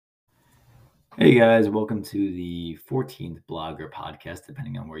Hey guys, welcome to the 14th blog or podcast,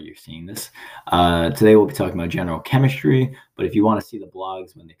 depending on where you're seeing this. Today we'll be talking about general chemistry, but if you want to see the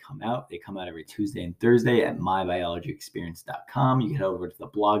blogs when they come out every Tuesday and Thursday at mybiologyexperience.com. You can head over to the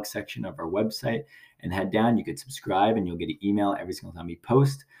blog section of our website and head down. You could subscribe and you'll get an email every single time we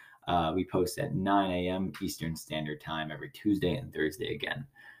post. We post at 9 a.m. Eastern Standard Time every Tuesday and Thursday again.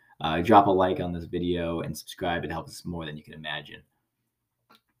 Drop a like on this video and subscribe. It helps us more than you can imagine.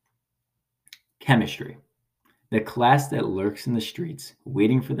 Chemistry. The class that lurks in the streets,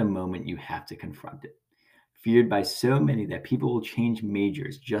 waiting for the moment you have to confront it. Feared by so many that people will change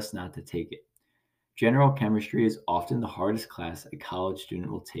majors just not to take it. General chemistry is often the hardest class a college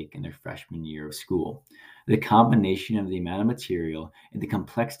student will take in their freshman year of school. The combination of the amount of material and the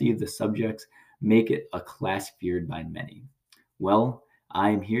complexity of the subjects make it a class feared by many. Well,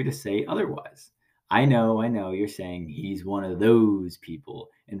 I am here to say otherwise. I know, you're saying he's one of those people.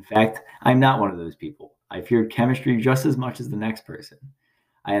 In fact, I'm not one of those people. I feared chemistry just as much as the next person.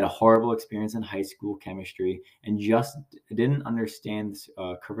 I had a horrible experience in high school chemistry and just didn't understand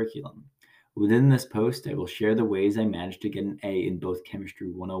the curriculum. Within this post, I will share the ways I managed to get an A in both Chemistry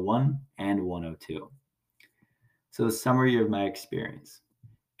 101 and 102. So the summary of my experience.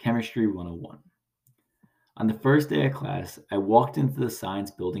 Chemistry 101. On the first day of class, I walked into the science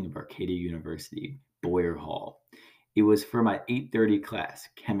building of Arcadia University, Boyer Hall. It was for my 8:30 class,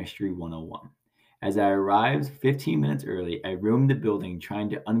 Chemistry 101. As I arrived 15 minutes early, I roamed the building trying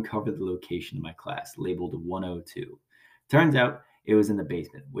to uncover the location of my class, labeled 102. Turns out it was in the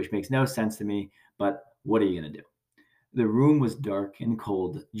basement, which makes no sense to me, but what are you going to do? The room was dark and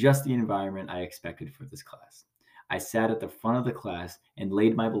cold, just the environment I expected for this class. I sat at the front of the class and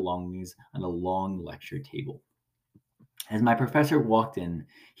laid my belongings on a long lecture table. As my professor walked in,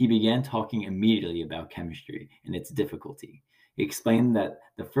 he began talking immediately about chemistry and its difficulty. He explained that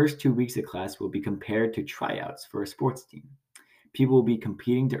the first 2 weeks of class will be compared to tryouts for a sports team. People will be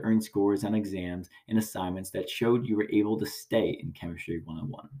competing to earn scores on exams and assignments that showed you were able to stay in Chemistry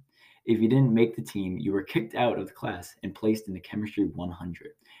 101. If you didn't make the team, you were kicked out of the class and placed into Chemistry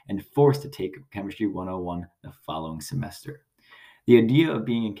 100 and forced to take Chemistry 101 the following semester. The idea of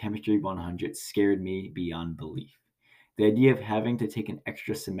being in Chemistry 100 scared me beyond belief. The idea of having to take an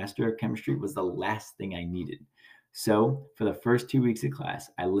extra semester of chemistry was the last thing I needed. So, for the first 2 weeks of class,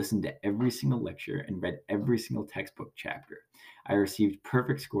 I listened to every single lecture and read every single textbook chapter. I received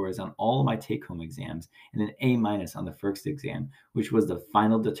perfect scores on all of my take-home exams and an A- on the first exam, which was the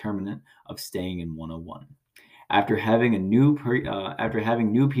final determinant of staying in 101. After having new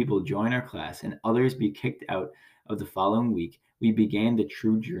people join our class and others be kicked out of the following week, we began the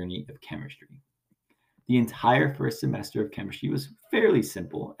true journey of chemistry. The entire first semester of chemistry was fairly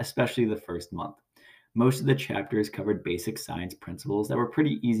simple, especially the first month. Most of the chapters covered basic science principles that were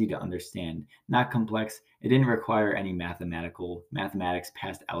pretty easy to understand, not complex. It didn't require any mathematics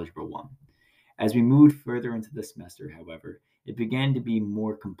past Algebra 1. As we moved further into the semester, however, it began to be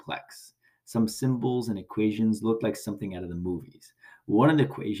more complex. Some symbols and equations looked like something out of the movies. One of the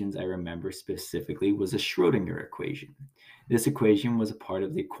equations I remember specifically was a Schrödinger equation. This equation was a part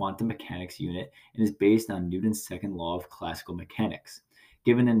of the quantum mechanics unit and is based on Newton's second law of classical mechanics.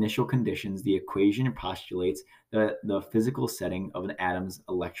 Given initial conditions, the equation postulates the physical setting of an atom's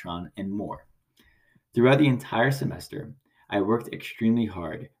electron and more. Throughout the entire semester, I worked extremely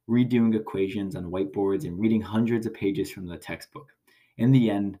hard, redoing equations on whiteboards and reading hundreds of pages from the textbook. In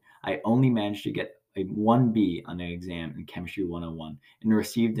the end, I only managed to get a 1B on an exam in Chemistry 101 and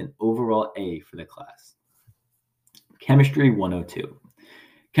received an overall A for the class. Chemistry 102.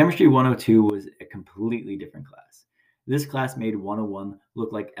 Chemistry 102 was a completely different class. This class made 101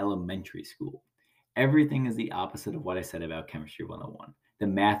 look like elementary school. Everything is the opposite of what I said about Chemistry 101. The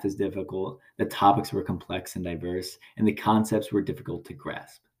math is difficult, the topics were complex and diverse, and the concepts were difficult to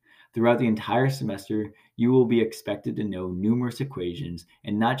grasp. Throughout the entire semester, you will be expected to know numerous equations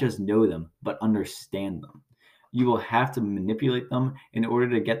and not just know them, but understand them. You will have to manipulate them in order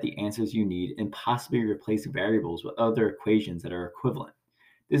to get the answers you need and possibly replace variables with other equations that are equivalent.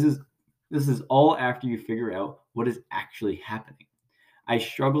 This is all after you figure out what is actually happening. I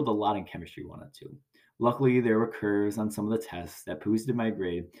struggled a lot in Chemistry 102. Luckily, there were curves on some of the tests that boosted my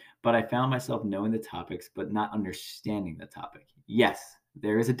grade, but I found myself knowing the topics but not understanding the topic. Yes,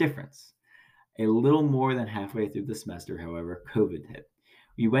 there is a difference. A little more than halfway through the semester, however, COVID hit.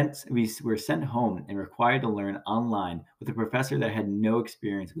 We were sent home and required to learn online with a professor that had no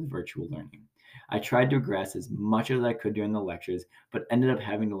experience with virtual learning. I tried to grasp as much as I could during the lectures, but ended up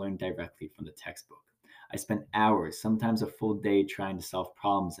having to learn directly from the textbook. I spent hours, sometimes a full day, trying to solve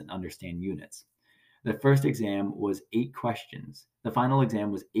problems and understand units. The first exam was 8 questions. The final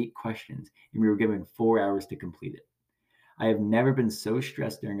exam was 8 questions, and we were given 4 hours to complete it. I have never been so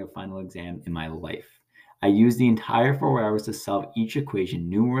stressed during a final exam in my life. I used the entire 4 hours to solve each equation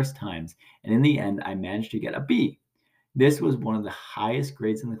numerous times, and in the end, I managed to get a B. This was one of the highest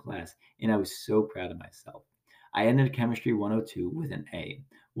grades in the class, and I was so proud of myself. I ended Chemistry 102 with an A,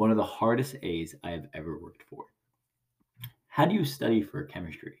 one of the hardest A's I have ever worked for. How do you study for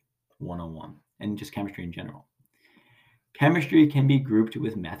Chemistry 101 and just chemistry in general? Chemistry can be grouped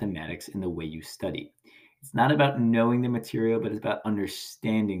with mathematics in the way you study. It's not about knowing the material, but it's about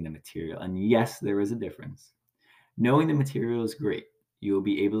understanding the material. And yes, there is a difference. Knowing the material is great. You will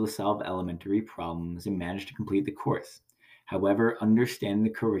be able to solve elementary problems and manage to complete the course. However, understanding the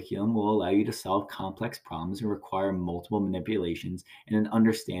curriculum will allow you to solve complex problems and require multiple manipulations and an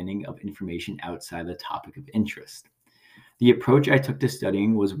understanding of information outside the topic of interest. The approach I took to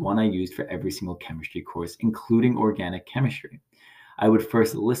studying was one I used for every single chemistry course, including organic chemistry. I would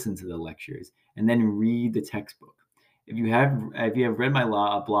first listen to the lectures and then read the textbook. If you have read my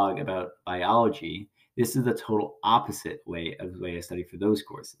blog about biology, this is the total opposite way to study for those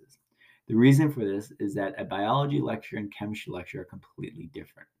courses. The reason for this is that a biology lecture and chemistry lecture are completely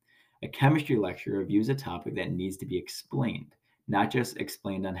different. A chemistry lecture reviews a topic that needs to be explained, not just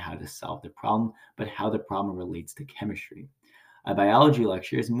explained on how to solve the problem, but how the problem relates to chemistry. A biology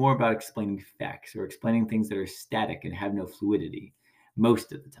lecture is more about explaining facts or explaining things that are static and have no fluidity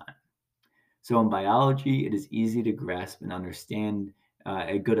most of the time. So in biology, it is easy to grasp and understand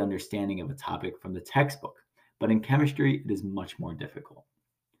a good understanding of a topic from the textbook, but in chemistry, it is much more difficult.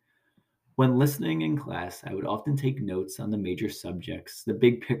 When listening in class, I would often take notes on the major subjects, the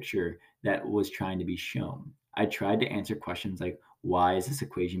big picture that was trying to be shown. I tried to answer questions like, why is this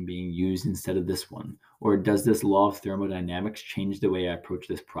equation being used instead of this one? Or does this law of thermodynamics change the way I approach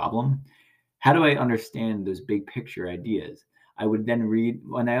this problem? How do I understand those big picture ideas?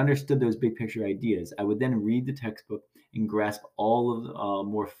 When I understood those big picture ideas, I would then read the textbook and grasp all of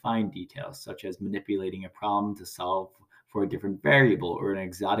the more fine details, such as manipulating a problem to solve for a different variable or an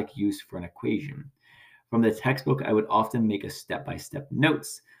exotic use for an equation. From the textbook, I would often make a step-by-step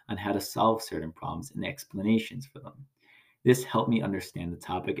notes on how to solve certain problems and explanations for them. This helped me understand the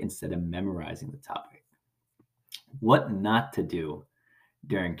topic instead of memorizing the topic. What not to do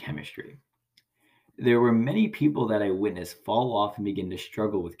during chemistry. There were many people that I witnessed fall off and begin to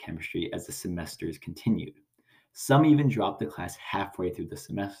struggle with chemistry as the semesters continued. Some even dropped the class halfway through the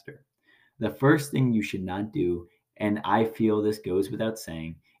semester. The first thing you should not do, and I feel this goes without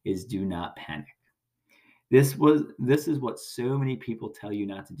saying, is do not panic. This is what so many people tell you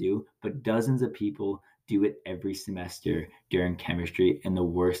not to do, but dozens of people do it every semester during chemistry, and the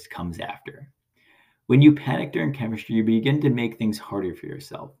worst comes after. When you panic during chemistry, you begin to make things harder for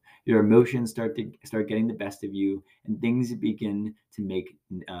yourself. Your emotions start getting the best of you, and things begin to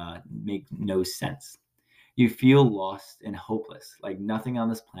make no sense. You feel lost and hopeless, like nothing on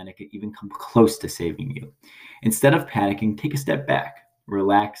this planet could even come close to saving you. Instead of panicking, take a step back,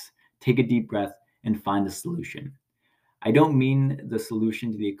 relax, take a deep breath, and find a solution. I don't mean the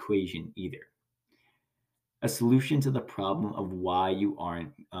solution to the equation either. A solution to the problem of why you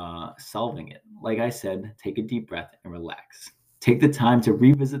aren't solving it. Like I said, take a deep breath and relax. Take the time to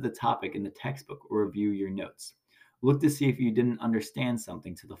revisit the topic in the textbook or review your notes. Look to see if you didn't understand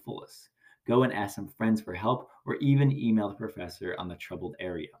something to the fullest. Go and ask some friends for help or even email the professor on the troubled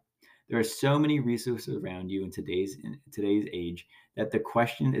area. There are so many resources around you in today's age that the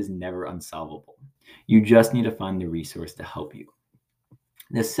question is never unsolvable. You just need to find the resource to help you.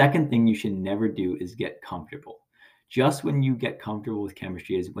 The second thing you should never do is get comfortable. Just when you get comfortable with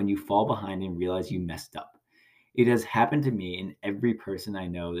chemistry is when you fall behind and realize you messed up. It has happened to me and every person I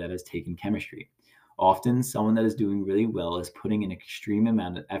know that has taken chemistry. Often, someone that is doing really well is putting an extreme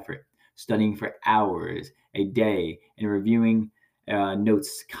amount of effort, studying for hours a day and reviewing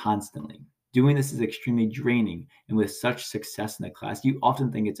notes constantly. Doing this is extremely draining, and with such success in the class, you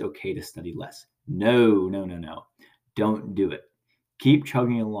often think it's okay to study less. No. Don't do it. Keep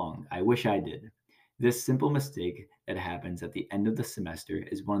chugging along. I wish I did. This simple mistake that happens at the end of the semester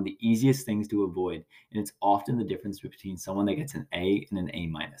is one of the easiest things to avoid, and it's often the difference between someone that gets an A and an A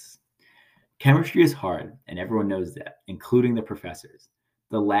minus. Chemistry is hard, and everyone knows that, including the professors.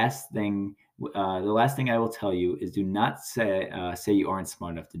 The last thing I will tell you is do not say you aren't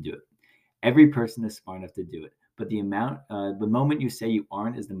smart enough to do it. Every person is smart enough to do it, but the moment you say you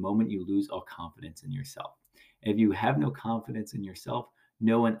aren't is the moment you lose all confidence in yourself. And if you have no confidence in yourself,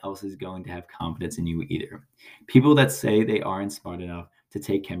 no one else is going to have confidence in you either. People that say they aren't smart enough to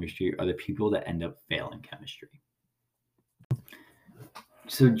take chemistry are the people that end up failing chemistry.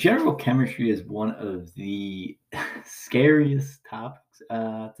 So general chemistry is one of the scariest topics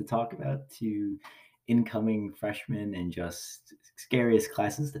to talk about to incoming freshmen, and just scariest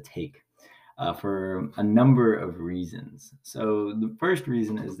classes to take for a number of reasons. So the first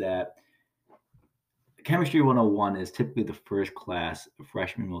reason is that Chemistry 101 is typically the first class a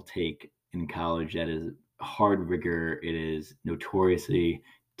freshman will take in college that is hard rigor. It is notoriously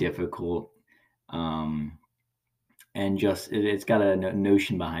difficult. Um, and just it's got a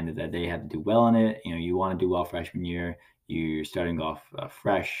notion behind it that they have to do well in it. You want to do well freshman year. You're starting off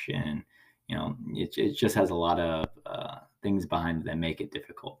fresh, and it just has a lot of things behind it that make it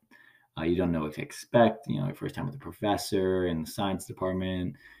difficult. You don't know what to expect. Your first time with a professor in the science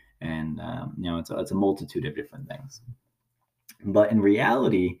department, and it's a multitude of different things. But in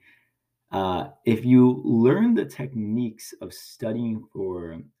reality, if you learn the techniques of studying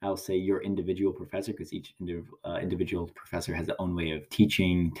for, I'll say, your individual professor, because each individual professor has their own way of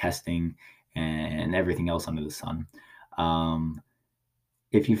teaching, testing, and everything else under the sun.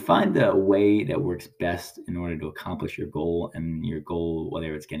 If you find the way that works best in order to accomplish your goal, and your goal,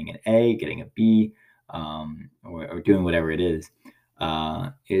 whether it's getting an A, getting a B, or doing whatever it is,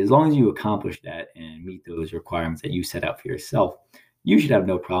 as long as you accomplish that and meet those requirements that you set out for yourself, you should have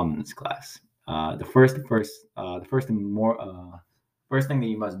no problem in this class. The first thing that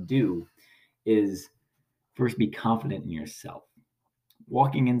you must do is first be confident in yourself.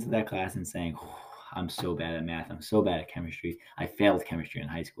 Walking into that class and saying, oh, I'm so bad at math, I'm so bad at chemistry, I failed chemistry in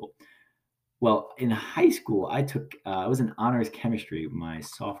high school. Well, in high school, I was in honors chemistry my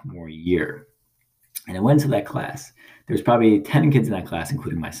sophomore year. And I went to that class. There was probably 10 kids in that class,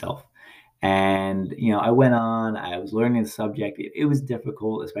 including myself. And, I went on, I was learning the subject. It was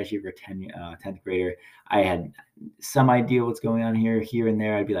difficult, especially for a 10th grader. I had some idea what's going on here and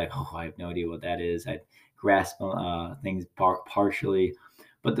there. I'd be like, oh, I have no idea what that is. I'd grasp things partially.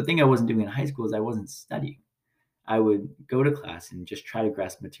 But the thing I wasn't doing in high school is I wasn't studying. I would go to class and just try to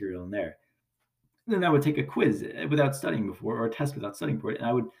grasp material in there. Then I would take a quiz without studying before, or a test without studying for it, and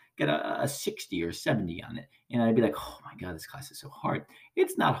I would get a 60 or 70 on it. And I'd be like, oh my God, this class is so hard.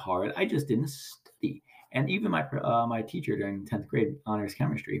 It's not hard. I just didn't study. And even my teacher during 10th grade honors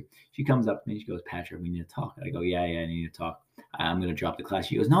chemistry, she comes up to me, she goes, Patrick, we need to talk. I go, yeah, I need to talk. I'm going to drop the class.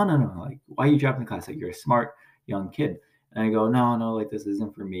 She goes, no. Like, why are you dropping the class? Like, you're a smart young kid. And I go, no, like, this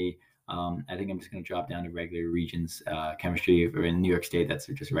isn't for me. I think I'm just going to drop down to regular Regents chemistry, or in New York State, that's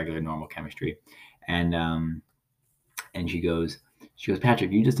just regular normal chemistry. And she goes,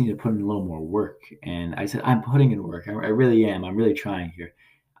 Patrick, you just need to put in a little more work. And I said, I'm putting in work. I really am. I'm really trying here.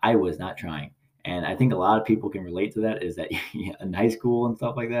 I was not trying. And I think a lot of people can relate to that, is that in high school and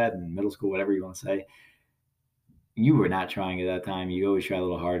stuff like that, and middle school, whatever you want to say, you were not trying at that time. You always try a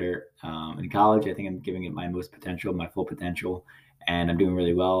little harder. In college, I think I'm giving it my most potential, my full potential, and I'm doing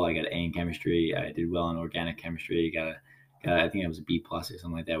really well. I got an A in chemistry. I did well in organic chemistry. I think it was a B plus or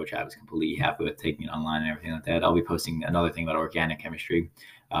something like that, which I was completely happy with, taking it online and everything like that. I'll be posting another thing about organic chemistry.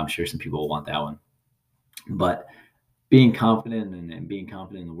 I'm sure some people will want that one. But being confident and being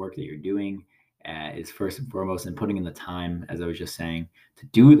confident in the work that you're doing is first and foremost, and putting in the time, as I was just saying, to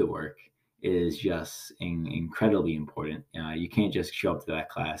do the work is just incredibly important. You can't just show up to that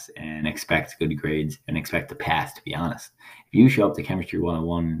class and expect good grades and expect to pass, to be honest. If you show up to Chemistry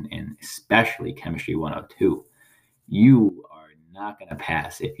 101, and especially Chemistry 102, you are not going to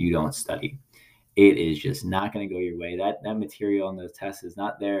pass if you don't study. It is just not going to go your way. That material on those tests is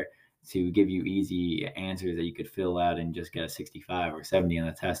not there to give you easy answers that you could fill out and just get a 65 or 70 on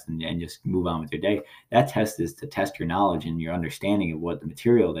the test and just move on with your day. That test is to test your knowledge and your understanding of what the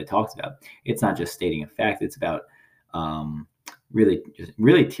material they talked about. It's not just stating a fact. It's about really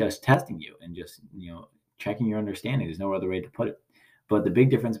just testing you and just checking your understanding. There's no other way to put it. But the big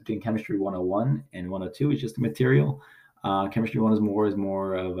difference between Chemistry 101 and 102 is just the material. Chemistry 1 is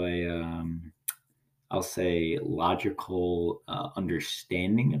more of a I'll say logical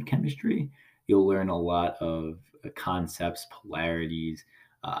understanding of chemistry. You'll learn a lot of concepts, polarities,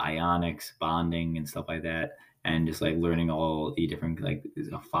 ionics, bonding, and stuff like that, and just like learning all the different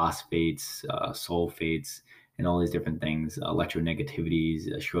phosphates, sulfates, and all these different things, electronegativities,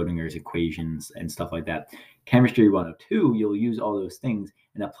 Schrodinger's equations, and stuff like that. Chemistry 102, you'll use all those things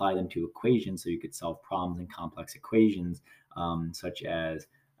and apply them to equations, so you could solve problems in complex equations, such as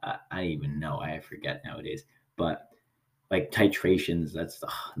I don't even know. I forget nowadays. But like titrations, that's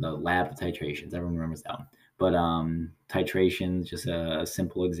the lab of titrations. Everyone remembers that one. But titrations, just a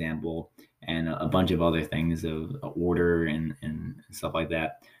simple example, and a bunch of other things of order and stuff like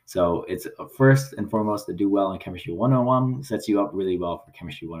that. So it's first and foremost to do well in Chemistry 101 sets you up really well for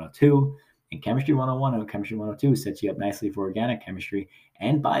Chemistry 102. And Chemistry 101 and Chemistry 102 sets you up nicely for organic chemistry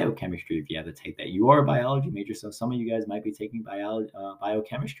and biochemistry if you have to take that. You are a biology major, so some of you guys might be taking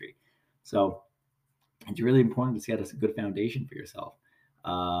biochemistry. So it's really important to set a good foundation for yourself.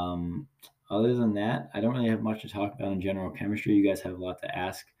 Other than that, I don't really have much to talk about in general chemistry. You guys have a lot to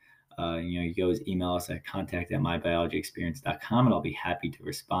ask. You can always email us at contact@mybiologyexperience.com, and I'll be happy to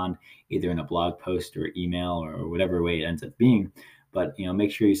respond either in a blog post or email or whatever way it ends up being. But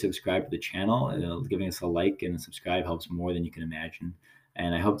make sure you subscribe to the channel. Giving us a like and a subscribe helps more than you can imagine.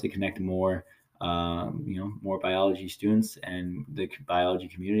 And I hope to connect more, more biology students and the biology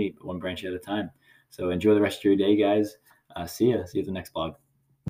community, one branch at a time. So enjoy the rest of your day, guys. See you at the next blog.